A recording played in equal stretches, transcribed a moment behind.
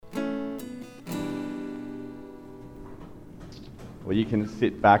Well, you can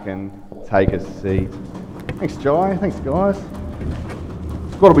sit back and take a seat. Thanks, Jai. Thanks, guys.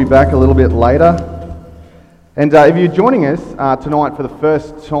 Scott will be back a little bit later. And if you're joining us tonight for the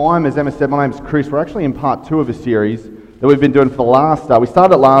first time, as Emma said, my name's Chris. We're actually in part 2 of a series that we've been doing for the last, we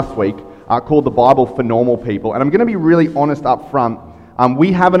started it last week, called The Bible for Normal People. And I'm going to be really honest up front.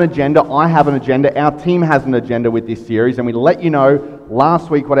 We have an agenda, I have an agenda, our team has an agenda with this series, and we let you know last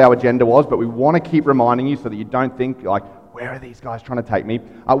week what our agenda was, but we want to keep reminding you so that you don't think, like, where are these guys trying to take me?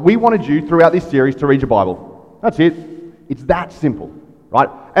 We wanted you, throughout this series, to read your Bible. That's it. It's that simple, right?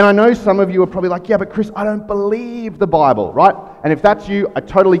 And I know some of you are probably like, yeah, but Chris, I don't believe the Bible, right? And if that's you, I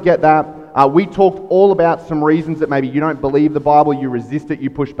totally get that. We talked all about some reasons that maybe you don't believe the Bible, you resist it, you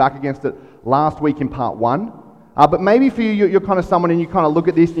push back against it last week in part 1. But maybe for you, you're kind of someone and you kind of look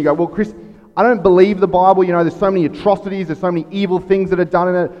at this and you go, well, Chris, I don't believe the Bible. You know, there's so many atrocities, there's so many evil things that are done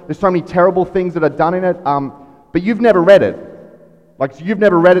in it, there's so many terrible things that are done in it, but you've never read it. Like, so you've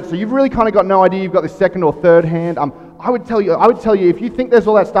never read it, so you've really kind of got no idea. You've got the second or third hand. I would tell you, if you think there's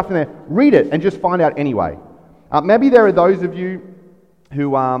all that stuff in there, read it and just find out anyway. Maybe there are those of you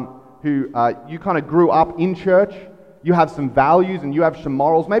who you kind of grew up in church. You have some values and you have some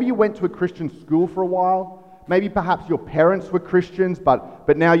morals. Maybe you went to a Christian school for a while. Maybe perhaps your parents were Christians,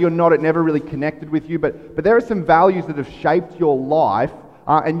 but now you're not. It never really connected with you. But there are some values that have shaped your life,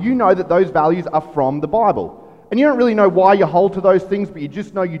 and you know that those values are from the Bible. And you don't really know why you hold to those things, but you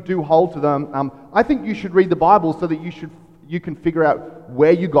just know you do hold to them. I think you should read the Bible so that you can figure out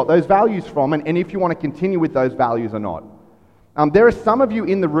where you got those values from, and if you want to continue with those values or not. There are some of you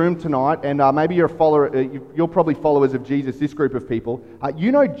in the room tonight, and maybe you're a follower. You're probably followers of Jesus. This group of people,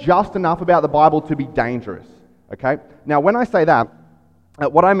 you know just enough about the Bible to be dangerous. Okay. Now, when I say that,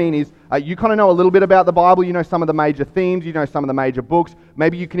 what I mean is you kind of know a little bit about the Bible. You know some of the major themes. You know some of the major books.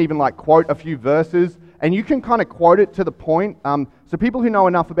 Maybe you can even quote a few verses, and you can kind of quote it to the point. So people who know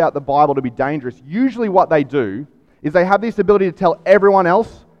enough about the Bible to be dangerous, usually what they do is they have this ability to tell everyone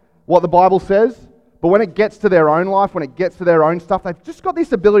else what the Bible says. But when it gets to their own life, when it gets to their own stuff, they've just got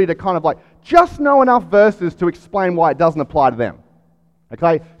this ability to kind of just know enough verses to explain why it doesn't apply to them.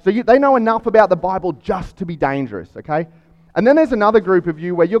 Okay? So they know enough about the Bible just to be dangerous. Okay? And then there's another group of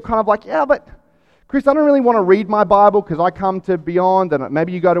you where you're kind of like, yeah, but Chris, I don't really want to read my Bible because I come to Beyond, and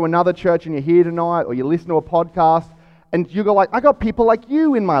maybe you go to another church and you're here tonight, or you listen to a podcast, and you go I got people like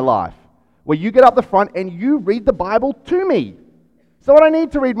you in my life, where you get up the front and you read the Bible to me. So I don't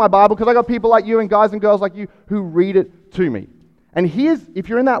need to read my Bible because I got people like you and guys and girls like you who read it to me. And if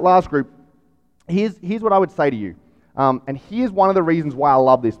you're in that last group, here's what I would say to you. And here's one of the reasons why I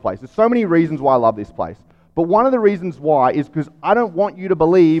love this place. There's so many reasons why I love this place. But one of the reasons why is because I don't want you to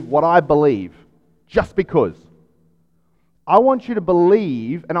believe what I believe just because. I want you to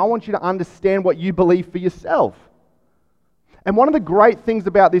believe and I want you to understand what you believe for yourself. And one of the great things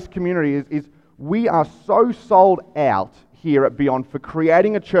about this community is we are so sold out here at Beyond for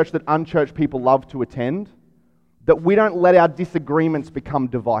creating a church that unchurched people love to attend, that we don't let our disagreements become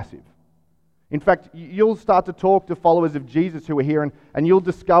divisive. In fact, you'll start to talk to followers of Jesus who are here, and you'll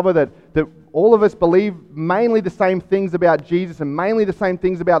discover that all of us believe mainly the same things about Jesus and mainly the same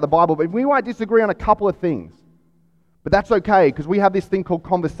things about the Bible, but we might disagree on a couple of things. But that's okay, because we have this thing called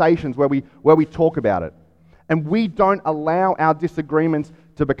conversations where we talk about it. And we don't allow our disagreements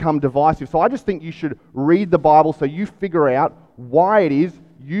to become divisive. So I just think you should read the Bible so you figure out why it is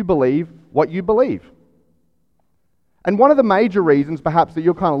you believe what you believe. And one of the major reasons, perhaps, that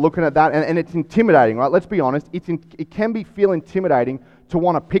you're kind of looking at that, and it's intimidating, right? Let's be honest, it can feel intimidating to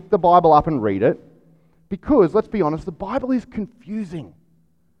want to pick the Bible up and read it, because, let's be honest, the Bible is confusing.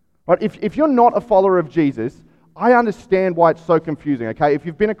 Right? If you're not a follower of Jesus, I understand why it's so confusing, okay? If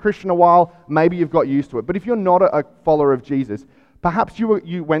you've been a Christian a while, maybe you've got used to it. But if you're not a follower of Jesus, perhaps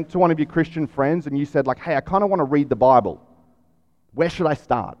you went to one of your Christian friends and you said, hey, I kind of want to read the Bible. Where should I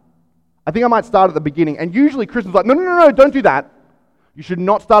start? I think I might start at the beginning. And usually Christians are like, no, don't do that. You should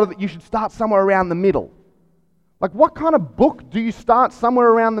not start you should start somewhere around the middle. What kind of book do you start somewhere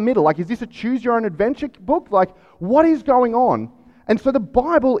around the middle? Is this a choose your own adventure book? What is going on? And so the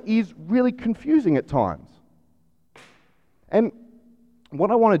Bible is really confusing at times. And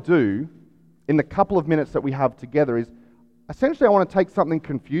what I want to do in the couple of minutes that we have together is, essentially, I want to take something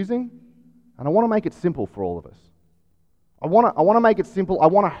confusing and I want to make it simple for all of us. I want to make it simple. I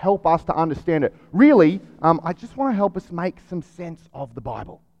want to help us to understand it. Really, I just want to help us make some sense of the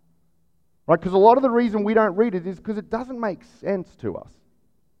Bible. Right? Because a lot of the reason we don't read it is because it doesn't make sense to us.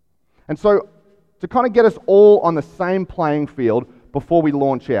 And so, to kind of get us all on the same playing field before we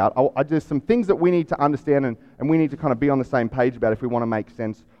launch out, there's some things that we need to understand and we need to kind of be on the same page about if we want to make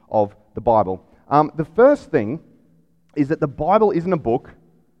sense of the Bible. The first thing is that the Bible isn't a book,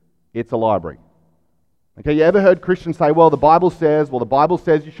 it's a library. Okay, you ever heard Christians say, well, the Bible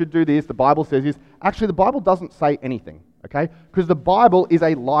says you should do this, the Bible says this. Actually, the Bible doesn't say anything, okay? Because the Bible is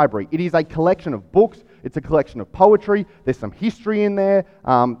a library. It is a collection of books, it's a collection of poetry, there's some history in there,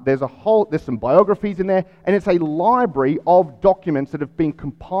 there's some biographies in there, and it's a library of documents that have been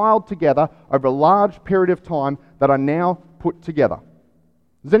compiled together over a large period of time that are now put together.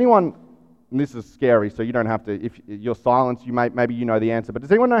 Does anyone, and this is scary, so you don't have to, if you're silenced, maybe you know the answer, but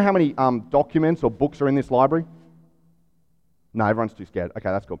does anyone know how many documents or books are in this library? No, everyone's too scared. Okay,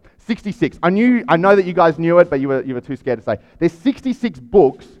 that's cool. 66. I know that you guys knew it, but you were too scared to say. There's 66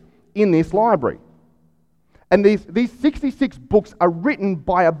 books in this library. And these 66 books are written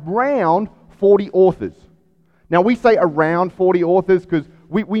by around 40 authors. Now, we say around 40 authors because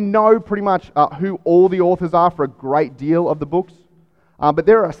we know pretty much who all the authors are for a great deal of the books. But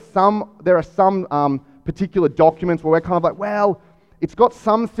there are some particular documents where we're kind of like, well, it's got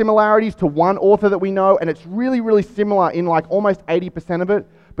some similarities to one author that we know, and it's really, really similar in like almost 80% of it,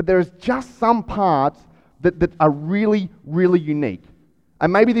 but there's just some parts that are really, really unique.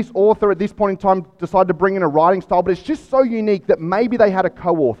 And maybe this author at this point in time decided to bring in a writing style, but it's just so unique that maybe they had a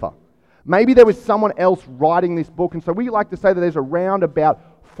co-author. Maybe there was someone else writing this book, and so we like to say that there's around about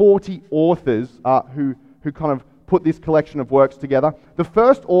 40 authors who kind of put this collection of works together. The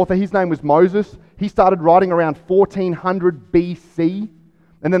first author, his name was Moses. He started writing around 1400 BC.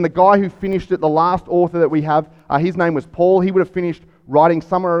 And then the guy who finished it, the last author that we have, his name was Paul. He would have finished writing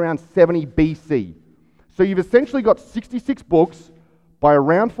somewhere around 70 BC. So you've essentially got 66 books by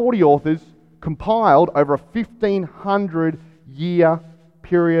around 40 authors compiled over a 1500-year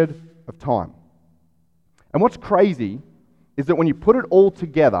period of time. And what's crazy is that when you put it all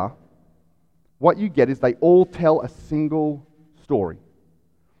together, what you get is they all tell a single story.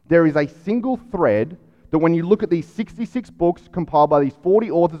 There is a single thread that when you look at these 66 books compiled by these 40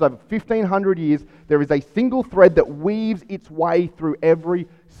 authors over 1,500 years, there is a single thread that weaves its way through every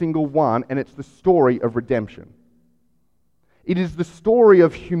single one, and it's the story of redemption. It is the story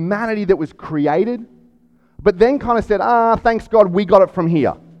of humanity that was created, but then kind of said, thanks God, we got it from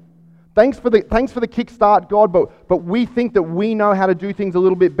here. Thanks for the kickstart, God, but we think that we know how to do things a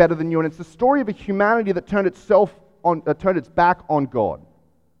little bit better than you. And it's the story of a humanity that turned its back on God.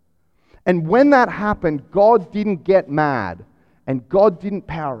 And when that happened, God didn't get mad and God didn't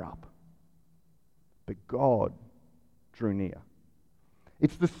power up, but God drew near.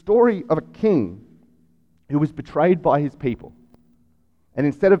 It's the story of a king who was betrayed by his people, and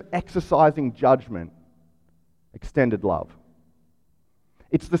instead of exercising judgment, extended love.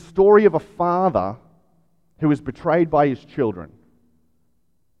 It's the story of a father who was betrayed by his children,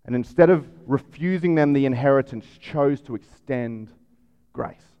 and instead of refusing them the inheritance, chose to extend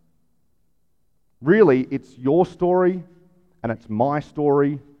grace. Really, it's your story, and it's my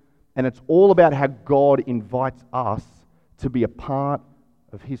story, and it's all about how God invites us to be a part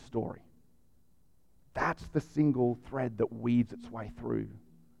of his story. That's the single thread that weaves its way through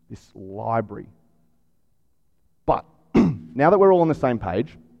this library. But now that we're all on the same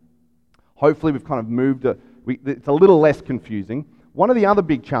page, hopefully we've kind of moved it's a little less confusing. One of the other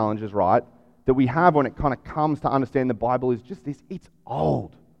big challenges, right, that we have when it kind of comes to understand the Bible is just this: it's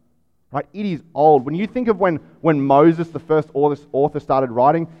old. Right? It is old. When you think of when Moses, the first author, started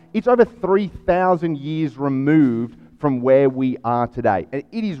writing, it's over 3,000 years removed from where we are today. And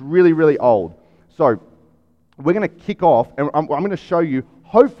it is really, really old. So we're going to kick off, and I'm going to show you,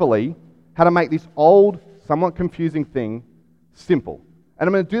 hopefully, how to make this old, somewhat confusing thing simple. And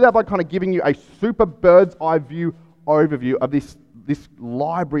I'm going to do that by kind of giving you a super bird's eye view overview of this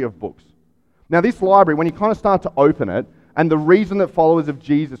library of books. Now, this library, when you kind of start to open it, and the reason that followers of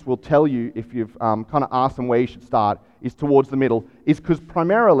Jesus will tell you, if you've kind of asked them where you should start, is towards the middle, is because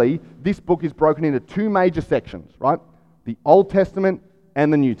primarily this book is broken into two major sections, right? The Old Testament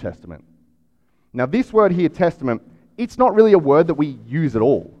and the New Testament. Now, this word here, testament, it's not really a word that we use at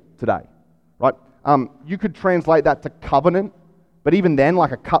all today, right? You could translate that to covenant, but even then,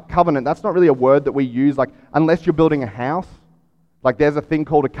 like a covenant, that's not really a word that we use, like, unless you're building a house. Like, there's a thing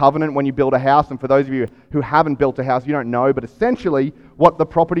called a covenant when you build a house, and for those of you who haven't built a house, you don't know, but essentially what the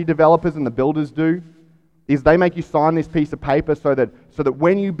property developers and the builders do is they make you sign this piece of paper so that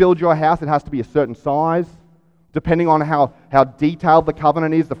when you build your house, it has to be a certain size. Depending on how detailed the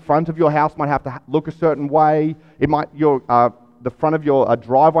covenant is, the front of your house might have to look a certain way. The front of your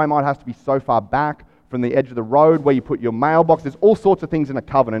driveway might have to be so far back from the edge of the road where you put your mailbox. There's all sorts of things in a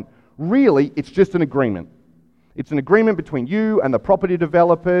covenant. Really, it's just an agreement. It's an agreement between you and the property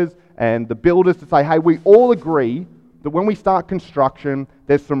developers and the builders to say, hey, we all agree that when we start construction,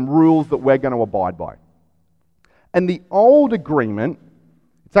 there's some rules that we're going to abide by. And the old agreement,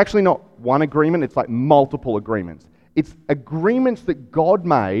 it's actually not one agreement, it's like multiple agreements. It's agreements that God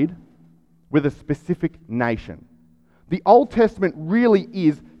made with a specific nation. The Old Testament really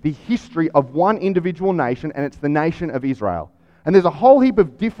is the history of one individual nation, and it's the nation of Israel. And there's a whole heap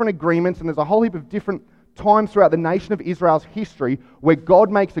of different agreements, and there's a whole heap of different times throughout the nation of Israel's history where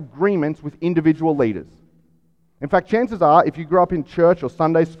God makes agreements with individual leaders. In fact, chances are, if you grew up in church or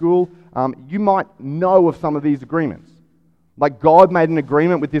Sunday school, you might know of some of these agreements. Like God made an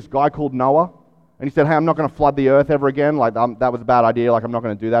agreement with this guy called Noah, and he said, hey, I'm not going to flood the earth ever again. Like that was a bad idea. Like I'm not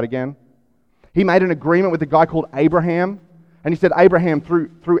going to do that again. He made an agreement with a guy called Abraham, and he said, Abraham,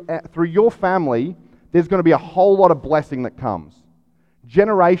 through your family, there's going to be a whole lot of blessing that comes.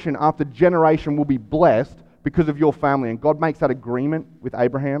 Generation after generation will be blessed because of your family, and God makes that agreement with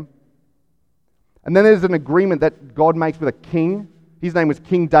Abraham. And then there's an agreement that God makes with a king. His name was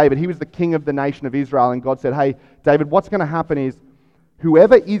King David. He was the king of the nation of Israel, and God said, hey, David, what's going to happen is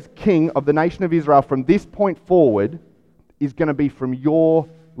whoever is king of the nation of Israel from this point forward is going to be from your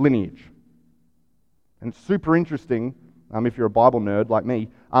lineage. And it's super interesting, if you're a Bible nerd like me,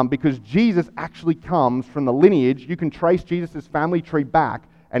 because Jesus actually comes from the lineage. You can trace Jesus' family tree back,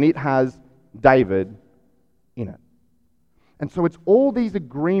 and it has David in it. And so it's all these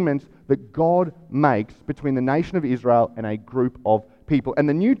agreements that God makes between the nation of Israel and a group of people. And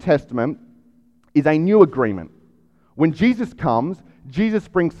the New Testament is a new agreement. When Jesus comes, Jesus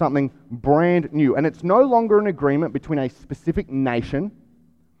brings something brand new. And it's no longer an agreement between a specific nation.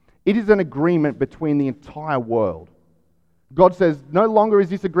 It is an agreement between the entire world. God says, no longer is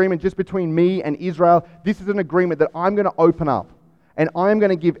this agreement just between me and Israel. This is an agreement that I'm going to open up. And I'm going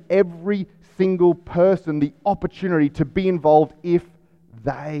to give every single person the opportunity to be involved if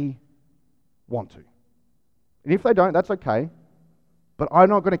they want to. And if they don't, that's okay. But I'm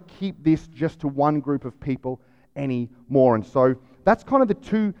not going to keep this just to one group of people anymore. And so that's kind of the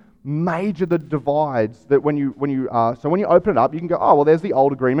two major divides that when you open it up, you can go, oh, well, there's the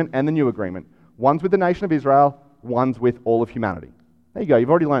old agreement and the new agreement. One's with the nation of Israel, one's with all of humanity. There you go. You've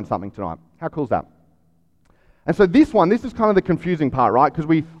already learned something tonight. How cool is that? And so this is kind of the confusing part, right? Because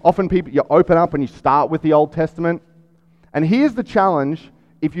you open up and you start with the Old Testament. And here's the challenge,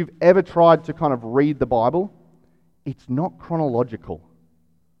 if you've ever tried to kind of read the Bible, it's not chronological,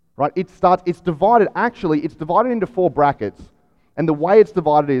 right? It's divided into 4 brackets. And the way it's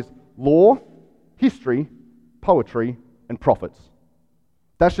divided is law, history, poetry, and prophets.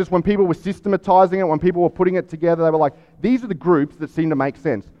 That's just when people were systematizing it, when people were putting it together, they were like, these are the groups that seem to make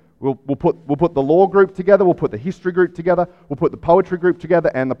sense. We'll put the law group together, we'll put the history group together, we'll put the poetry group together,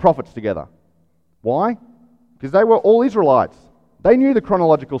 and the prophets together. Why? Because they were all Israelites. They knew the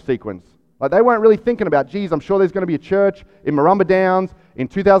chronological sequence. Like they weren't really thinking about, geez, I'm sure there's going to be a church in Marumba Downs in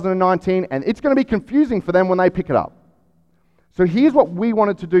 2019, and it's going to be confusing for them when they pick it up. So here's what we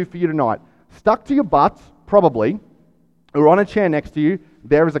wanted to do for you tonight. Stuck to your butts, probably, or on a chair next to you,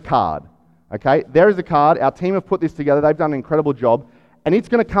 there is a card. Okay? There is a card. Our team have put this together. They've done an incredible job. And it's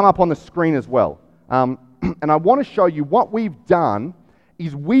going to come up on the screen as well. And I want to show you what we've done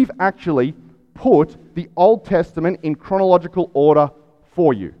is we've actually put the Old Testament in chronological order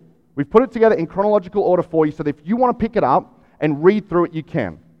for you. We've put it together in chronological order for you so that if you want to pick it up and read through it, you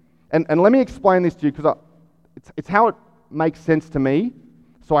can. And let me explain this to you because it's how it makes sense to me,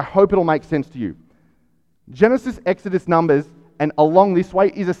 so I hope it'll make sense to you. Genesis, Exodus, Numbers, and along this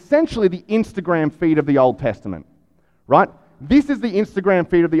way is essentially the Instagram feed of the Old Testament, right? This is the Instagram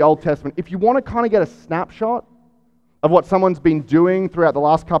feed of the Old Testament. If you want to kind of get a snapshot of what someone's been doing throughout the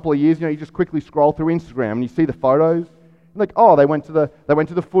last couple of years, you just quickly scroll through Instagram and you see the photos. Like, oh, they went to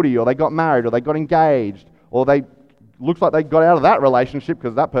the footy, or they got married, or they got engaged, or looks like they got out of that relationship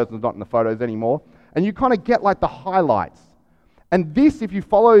because that person's not in the photos anymore. And you kind of get like the highlights. And this, if you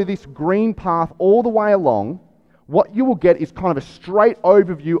follow this green path all the way along, what you will get is kind of a straight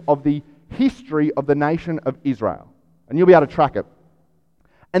overview of the history of the nation of Israel. And you'll be able to track it.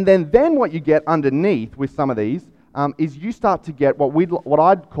 And then what you get underneath with some of these is you start to get what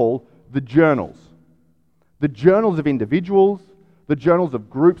I'd call the journals. The journals of individuals, the journals of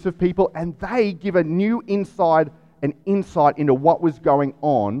groups of people, and they give a new insight into what was going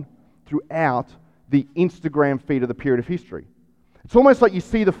on throughout the Instagram feed of the period of history. It's almost like you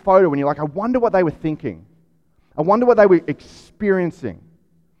see the photo and you're like, I wonder what they were thinking. I wonder what they were experiencing.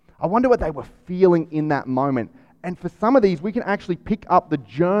 I wonder what they were feeling in that moment. And for some of these, we can actually pick up the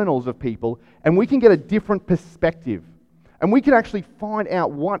journals of people and we can get a different perspective. And we can actually find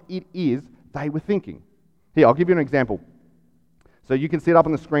out what it is they were thinking. Here, I'll give you an example. So you can see it up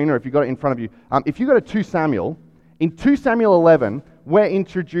on the screen, or if you've got it in front of you. If you go to 2 Samuel, in 2 Samuel 11, we're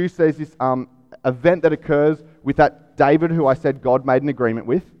introduced, there's this event that occurs with that David who I said God made an agreement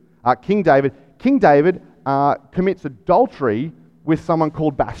with, King David. King David commits adultery with someone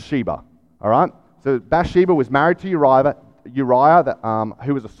called Bathsheba. All right? So Bathsheba was married to Uriah,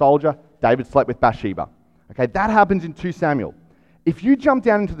 who was a soldier. David slept with Bathsheba. Okay, that happens in 2 Samuel. If you jump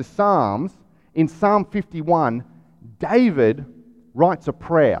down into the Psalms, in Psalm 51, David writes a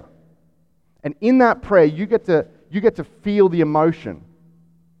prayer. And in that prayer, you get to feel the emotion.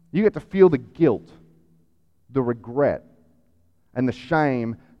 You get to feel the guilt, the regret, and the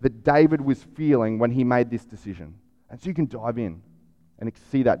shame that David was feeling when he made this decision. And so you can dive in and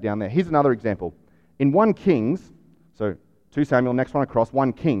see that down there. Here's another example. In 1 Kings, so 2 Samuel, next one across,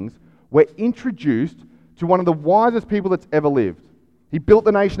 1 Kings, we're introduced to one of the wisest people that's ever lived. He built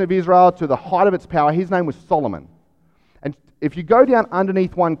the nation of Israel to the height of its power. His name was Solomon. And if you go down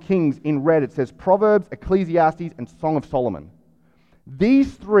underneath 1 Kings in red, it says Proverbs, Ecclesiastes, and Song of Solomon.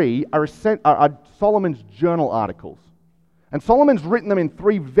 These three are Solomon's journal articles. And Solomon's written them in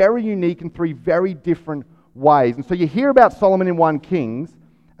 3 very unique and 3 very different ways. And so you hear about Solomon in 1 Kings,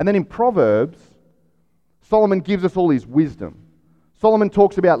 and then in Proverbs, Solomon gives us all his wisdom. Solomon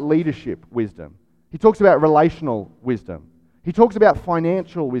talks about leadership wisdom. He talks about relational wisdom. He talks about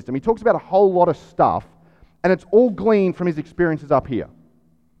financial wisdom. He talks about a whole lot of stuff, and it's all gleaned from his experiences up here.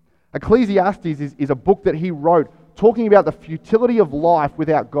 Ecclesiastes is a book that he wrote talking about the futility of life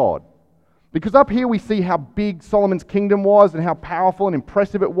without God. Because up here we see how big Solomon's kingdom was and how powerful and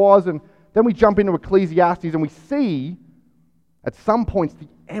impressive it was, and then we jump into Ecclesiastes and we see at some points the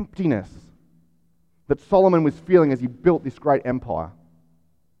emptiness that Solomon was feeling as he built this great empire.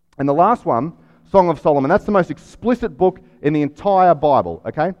 And the last one, Song of Solomon, that's the most explicit book in the entire Bible,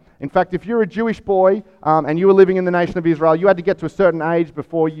 okay? In fact, if you're a Jewish boy and you were living in the nation of Israel, you had to get to a certain age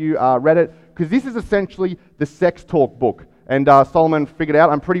before you read it, because this is essentially the sex talk book. And Solomon figured out,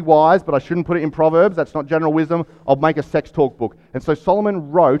 I'm pretty wise, but I shouldn't put it in Proverbs. That's not general wisdom. I'll make a sex talk book. And so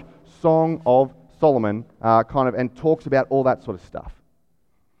Solomon wrote Song of Solomon, and talks about all that sort of stuff.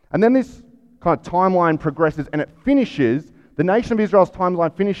 And then this kind of timeline progresses, and it finishes, the nation of Israel's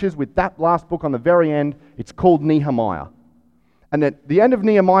timeline finishes with that last book on the very end. It's called Nehemiah. And at the end of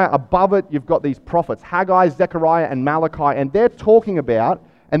Nehemiah, above it, you've got these prophets, Haggai, Zechariah, and Malachi, and they're talking about,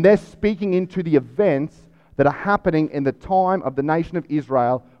 and they're speaking into the events that are happening in the time of the nation of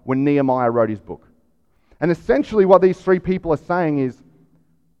Israel when Nehemiah wrote his book. And essentially what these 3 people are saying is,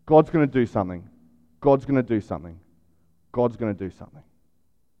 God's going to do something. God's going to do something. God's going to do something.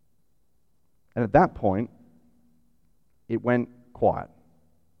 And at that point, it went quiet.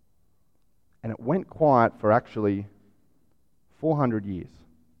 And it went quiet for actually 400 years.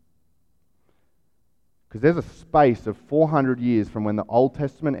 Because there's a space of 400 years from when the Old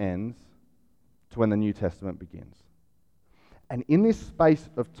Testament ends to when the New Testament begins. And in this space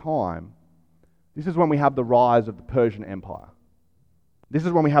of time, this is when we have the rise of the Persian Empire. This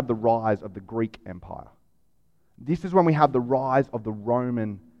is when we have the rise of the Greek Empire. This is when we have the rise of the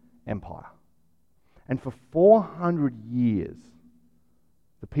Roman Empire. And for 400 years,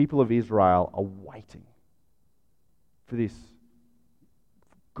 the people of Israel are waiting for this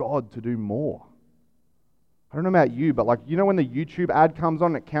God to do more. I don't know about you, but when the YouTube ad comes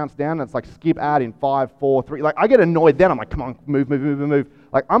on and it counts down and it's like skip ad in 5, 4, 3, I get annoyed then. I'm like, come on, move.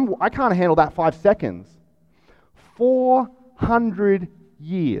 I can't handle that 5 seconds. 400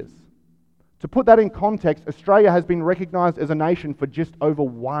 years. To put that in context, Australia has been recognized as a nation for just over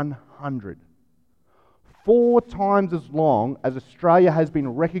 100. 4 times as long as Australia has been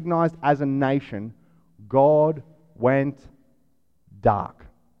recognized as a nation, God went dark.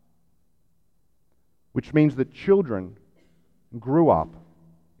 Which means that children grew up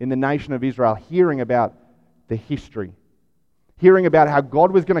in the nation of Israel hearing about the history, hearing about how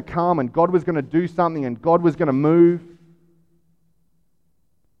God was going to come and God was going to do something and God was going to move.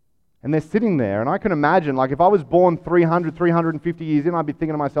 And they're sitting there, and I can imagine, if I was born 350 years in, I'd be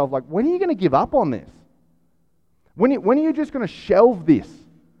thinking to myself, when are you going to give up on this? When are you just going to shelve this?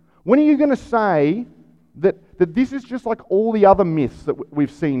 When are you going to say that this is just like all the other myths that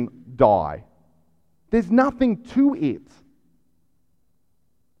we've seen die? There's nothing to it.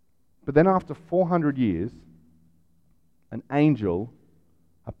 But then after 400 years, an angel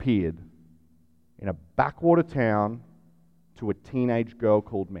appeared in a backwater town to a teenage girl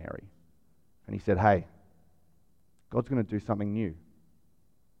called Mary. And he said, hey, God's going to do something new.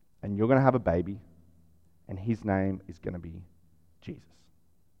 And you're going to have a baby, and his name is going to be Jesus.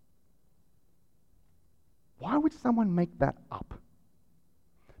 Why would someone make that up?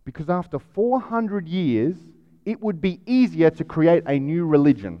 Because after 400 years, it would be easier to create a new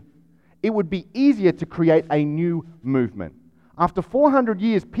religion. It would be easier to create a new movement. After 400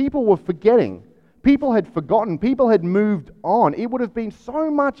 years, people were forgetting People had forgotten. People had moved on. It would have been so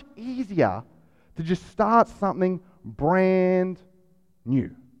much easier to just start something brand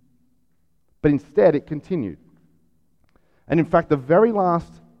new. But instead, it continued. And in fact, the very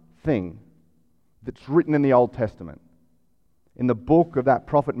last thing that's written in the Old Testament, in the book of that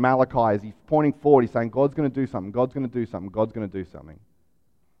prophet Malachi, as he's pointing forward, he's saying, God's going to do something, God's going to do something, God's going to do something.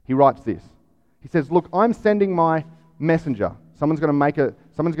 He writes this. He says, look, I'm sending my messenger. Someone's going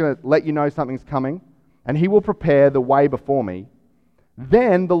to let you know something's coming, and he will prepare the way before me.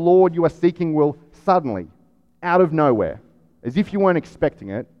 Then the Lord you are seeking will suddenly, out of nowhere, as if you weren't expecting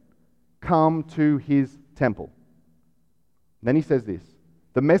it, come to his temple. Then he says this,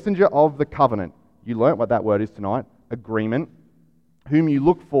 the messenger of the covenant, you learnt what that word is tonight, agreement, whom you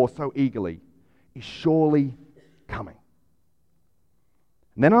look for so eagerly, is surely coming.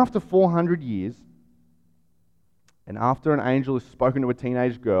 And then after 400 years, and after an angel has spoken to a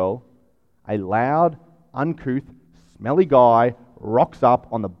teenage girl, a loud, uncouth, smelly guy rocks up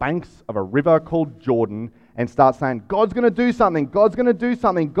on the banks of a river called Jordan and starts saying, God's going to do something, God's going to do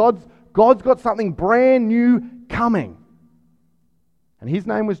something, God's got something brand new coming. And his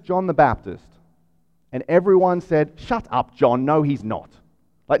name was John the Baptist. And everyone said, shut up, John, no, he's not.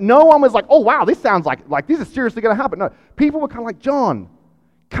 Like, no one was like, oh, wow, this sounds like this is seriously going to happen. No, people were kind of like, John,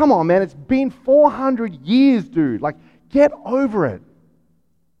 come on, man, it's been 400 years, dude. Like, get over it.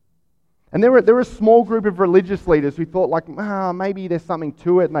 And there were a small group of religious leaders who thought, like, maybe there's something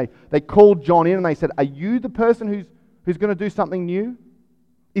to it. And they called John in and they said, are you the person who's going to do something new?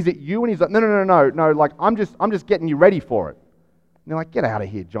 Is it you? And he's like, no, like, I'm just getting you ready for it. And they're like, get out of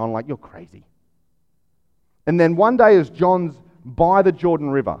here, John, like, you're crazy. And then one day as John's by the Jordan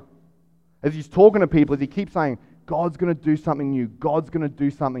River, as he's talking to people, as he keeps saying, God's going to do something new, God's going to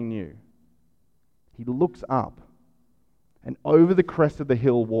do something new, he looks up, and over the crest of the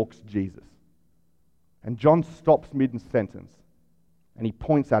hill walks Jesus. And John stops mid-sentence, and he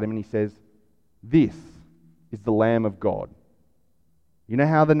points at him and he says, this is the Lamb of God. You know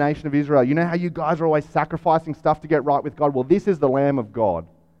how the nation of Israel, you know how you guys are always sacrificing stuff to get right with God? Well, this is the Lamb of God,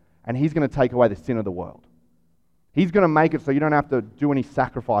 and he's going to take away the sin of the world. He's going to make it so you don't have to do any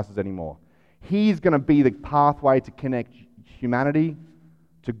sacrifices anymore. He's going to be the pathway to connect humanity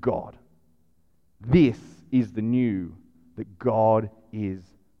to God. This is the new that God is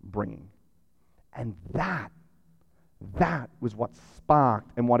bringing. And that was what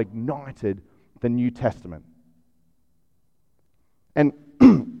sparked and what ignited the New Testament. And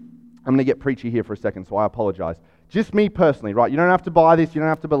I'm going to get preachy here for a second, so I apologize. Just me personally, right? You don't have to buy this, you don't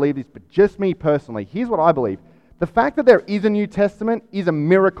have to believe this, but just me personally, here's what I believe. The fact that there is a New Testament is a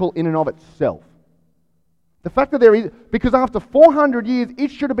miracle in and of itself. The fact that there is, because after 400 years,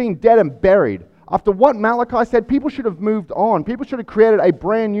 it should have been dead and buried. After what Malachi said, people should have moved on. People should have created a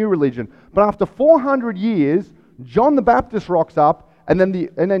brand new religion. But after 400 years, John the Baptist rocks up, and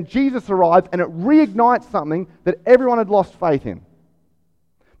then Jesus arrives, and it reignites something that everyone had lost faith in.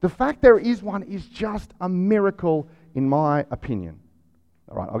 The fact there is one is just a miracle, in my opinion.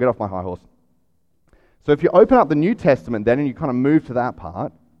 All right, I'll get off my high horse. So if you open up the New Testament then, and you kind of move to that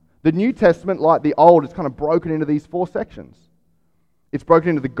part, the New Testament, like the Old, is kind of broken into these 4 sections. It's broken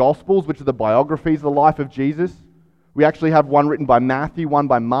into the Gospels, which are the biographies of the life of Jesus. We actually have one written by Matthew, one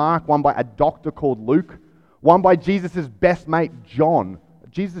by Mark, one by a doctor called Luke, one by Jesus' best mate, John.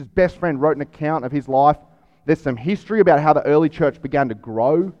 Jesus' best friend wrote an account of his life. There's some history about how the early church began to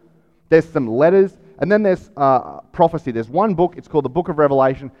grow. There's some letters. And then there's prophecy. There's one book, it's called the Book of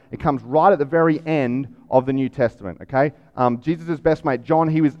Revelation. It comes right at the very end of the New Testament, okay? Jesus' best mate, John,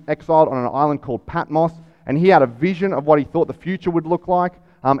 he was exiled on an island called Patmos, and he had a vision of what he thought the future would look like,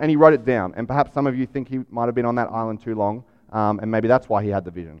 and he wrote it down. And perhaps some of you think he might have been on that island too long, and maybe that's why he had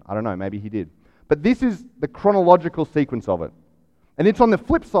the vision. I don't know, maybe he did. But this is the chronological sequence of it. And it's on the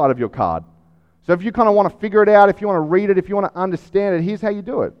flip side of your card. So if you kind of want to figure it out, if you want to read it, if you want to understand it, here's how you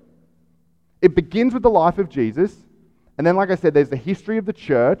do it. It begins with the life of Jesus, and then, like I said, there's the history of the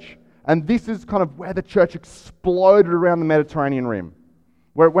church, and this is kind of where the church exploded around the Mediterranean rim,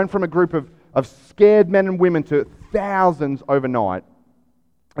 where it went from a group of scared men and women to thousands overnight.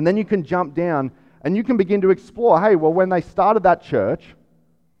 And then you can jump down, and you can begin to explore, hey, well, when they started that church,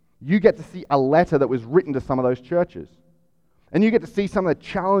 you get to see a letter that was written to some of those churches. And you get to see some of the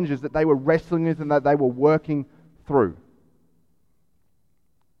challenges that they were wrestling with and that they were working through.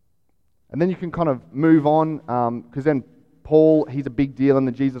 And then you can kind of move on, because then Paul, he's a big deal in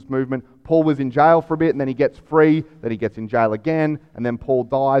the Jesus movement. Paul was in jail for a bit, and then he gets free, then he gets in jail again, and then Paul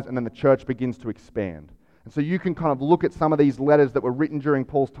dies, and then the church begins to expand. And so you can kind of look at some of these letters that were written during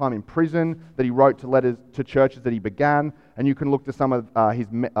Paul's time in prison, that he wrote to letters to churches that he began, and you can look to some of his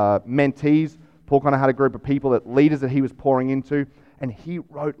mentees. Paul kind of had a group of people, leaders that he was pouring into, and he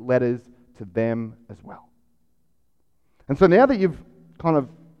wrote letters to them as well. And so now that you've kind of,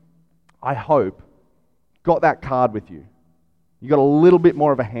 I hope, got that card with you, you got a little bit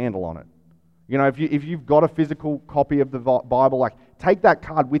more of a handle on it. You know, if you've got a physical copy of the Bible, like take that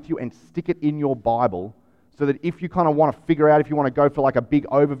card with you and stick it in your Bible so that if you kind of want to figure out, if you want to go for like a big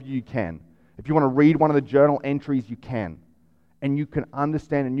overview, you can. If you want to read one of the journal entries, you can. And you can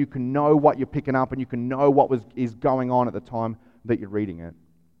understand and you can know what you're picking up and you can know what is going on at the time that you're reading it.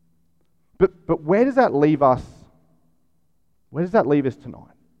 But where does that leave us? Where does that leave us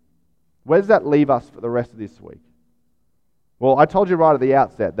tonight? Where does that leave us for the rest of this week? Well, I told you right at the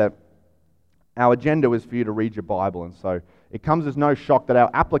outset that our agenda was for you to read your Bible, and so it comes as no shock that our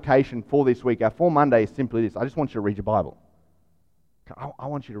application for this week, our For Monday, is simply this: I just want you to read your Bible. I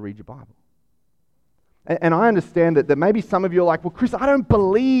want you to read your Bible. And I understand that maybe some of you are like, well, Chris, I don't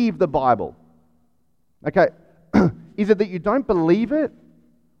believe the Bible. Okay, is it that you don't believe it,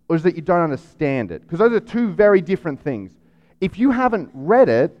 or is it that you don't understand it? Because those are two very different things. If you haven't read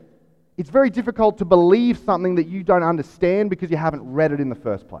it, it's very difficult to believe something that you don't understand because you haven't read it in the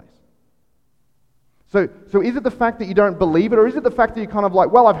first place. So is it the fact that you don't believe it, or is it the fact that you're kind of like,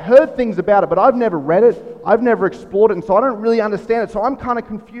 well, I've heard things about it, but I've never read it, I've never explored it, and so I don't really understand it, so I'm kind of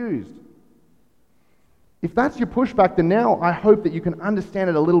confused? If that's your pushback, then now I hope that you can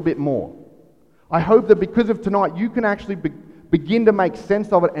understand it a little bit more. I hope that because of tonight, you can actually begin to make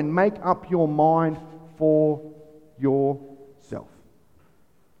sense of it and make up your mind for yourself.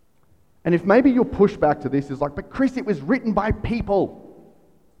 And if maybe your pushback to this is like, but Chris, it was written by people.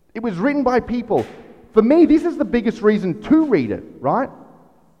 It was written by people. For me, this is the biggest reason to read it, right?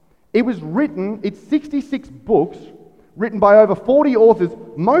 It was written, it's 66 books, written by over 40 authors,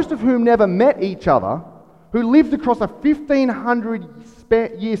 most of whom never met each other, who lived across a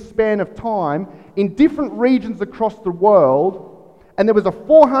 1,500-year span of time in different regions across the world, and there was a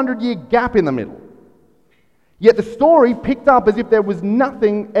 400-year gap in the middle. Yet the story picked up as if there was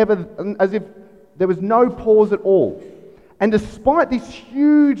nothing ever, as if there was no pause at all. And despite this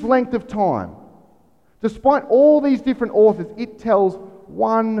huge length of time, despite all these different authors, it tells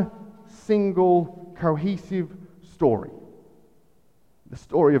one single cohesive story. The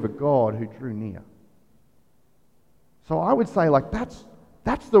story of a God who drew near. So I would say, like, that's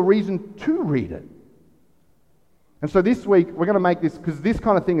the reason to read it. And so this week, we're going to make this, because this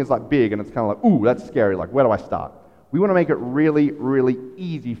kind of thing is like big, and it's kind of like, ooh, that's scary, like, where do I start? We want to make it really, really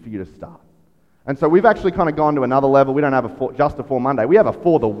easy for you to start. And so we've actually kind of gone to another level. We don't have just a For Monday. We have a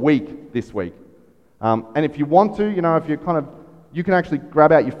For the Week this week. And if you want to, you know, if you you can actually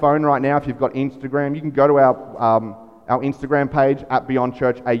grab out your phone right now if you've got Instagram. You can go to our Instagram page at Beyond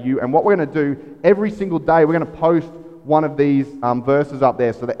Church AU. And what we're going to do every single day, we're going to post one of these verses up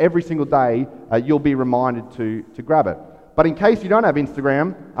there so that every single day you'll be reminded to grab it. But in case you don't have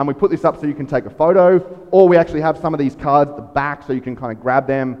Instagram, we put this up so you can take a photo, or we actually have some of these cards at the back so you can kind of grab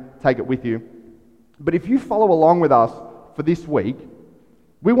them, take it with you. But if you follow along with us for this week,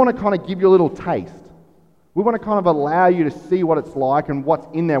 we want to kind of give you a little taste. We want to kind of allow you to see what it's like and what's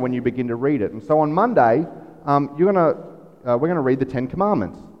in there when you begin to read it. And so on Monday, we're going to read the 10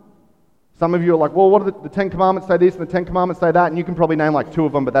 Commandments. Some of you are like, well, what do the 10 Commandments say this and the 10 Commandments say that? And you can probably name like 2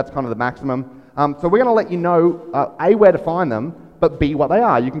 of them, but that's kind of the maximum. So we're going to let you know, A, where to find them, but B, what they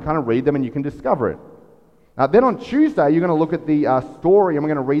are. You can kind of read them and you can discover it. Then on Tuesday, you're going to look at the story, and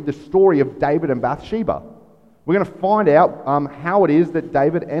we're going to read the story of David and Bathsheba. We're going to find out how it is that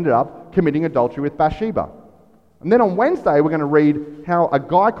David ended up committing adultery with Bathsheba. And then on Wednesday, we're going to read how a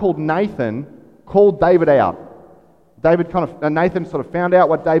guy called Nathan called David out. Nathan sort of found out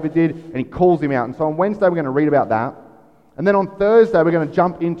what David did, and he calls him out. And so on Wednesday, we're going to read about that. And then on Thursday, we're going to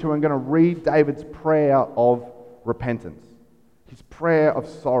jump into and going to read David's prayer of repentance, his prayer of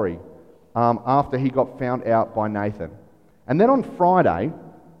sorry, after he got found out by Nathan. And then on Friday,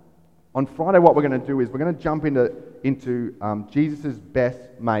 what we're going to do is we're going to jump into Jesus' best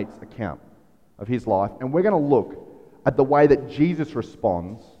mate's account of his life, and we're going to look at the way that Jesus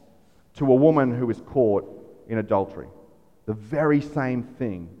responds to a woman who is caught in adultery. The very same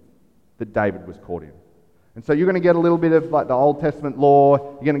thing that David was caught in. And so you're going to get a little bit of like the Old Testament law,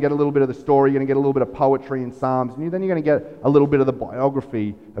 you're going to get a little bit of the story, you're going to get a little bit of poetry in Psalms, and then you're going to get a little bit of the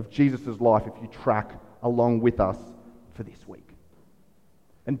biography of Jesus' life if you track along with us for this week.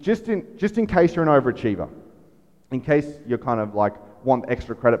 And just in case you're an overachiever, in case you're kind of like want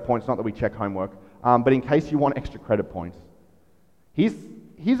extra credit points, not that we check homework, but in case you want extra credit points,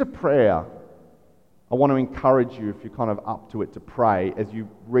 here's a prayer I want to encourage you, if you're kind of up to it, to pray as you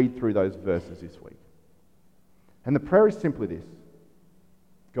read through those verses this week. And the prayer is simply this: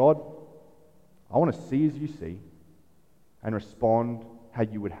 God, I want to see as you see and respond how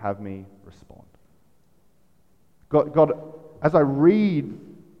you would have me respond. God, as I read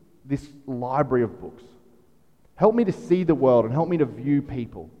this library of books, help me to see the world and help me to view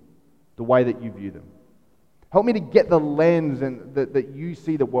people the way that you view them. Help me to get the lens that you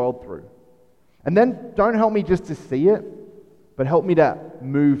see the world through. And then don't help me just to see it, but help me to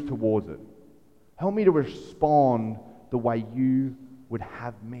move towards it. Help me to respond the way you would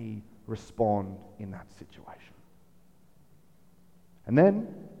have me respond in that situation. And then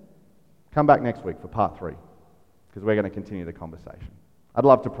come back next week for part 3, because we're going to continue the conversation. I'd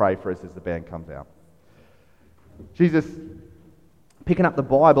love to pray for us as the band comes out. Jesus, picking up the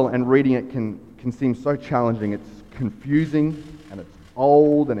Bible and reading it can seem so challenging. It's confusing and it's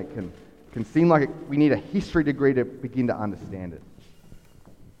old and it can seem like we need a history degree to begin to understand it.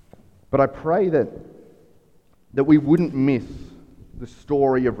 But I pray that we wouldn't miss the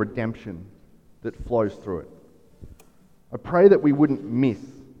story of redemption that flows through it. I pray that we wouldn't miss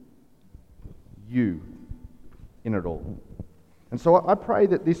you in it all. And so I pray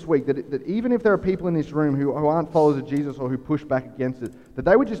that this week, that even if there are people in this room who aren't followers of Jesus or who push back against it, that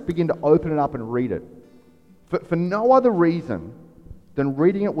they would just begin to open it up and read it. For no other reason than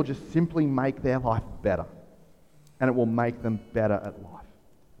reading it will just simply make their life better. And it will make them better at life.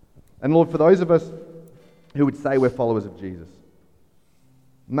 And Lord, for those of us who would say we're followers of Jesus,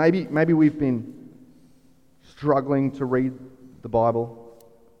 maybe we've been struggling to read the Bible.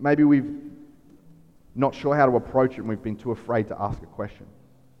 Maybe we've not sure how to approach it and we've been too afraid to ask a question.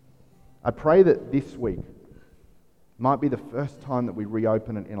 I pray that this week might be the first time that we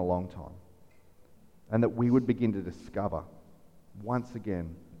reopen it in a long time, and that we would begin to discover once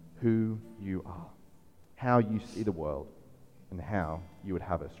again who you are, how you see the world, and how you would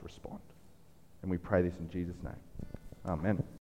have us respond. And we pray this in Jesus' name. Amen.